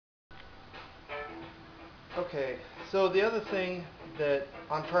Okay, so the other thing that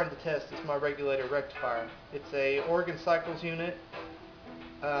I'm trying to test is my regulator rectifier. It's a Oregon Cycles unit.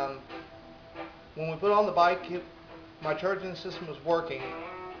 Um, when we put it on the bike, my charging system was working,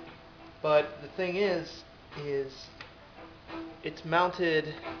 but the thing is it's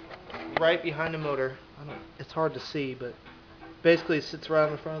mounted right behind the motor. It's hard to see, but basically it sits right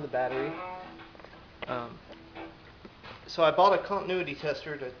in front of the battery. So I bought a continuity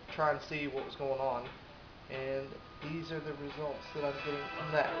tester to try and see what was going on, and these are the results that I'm getting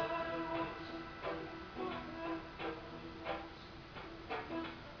from that.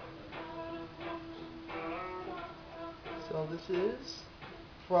 So this is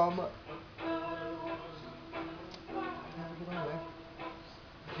from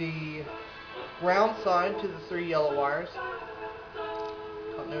the ground side to the 3 yellow wires.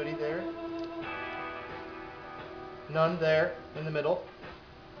 Continuity there. None there in the middle.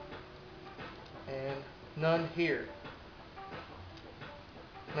 And none here.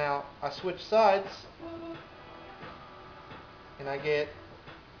 Now I switch sides and I get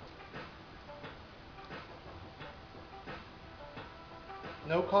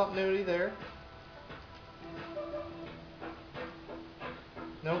no continuity there,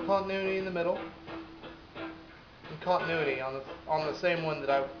 no continuity in the middle, and continuity on the same one that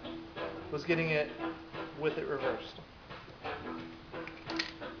I was getting it with it reversed.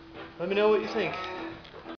 Let me know what you think.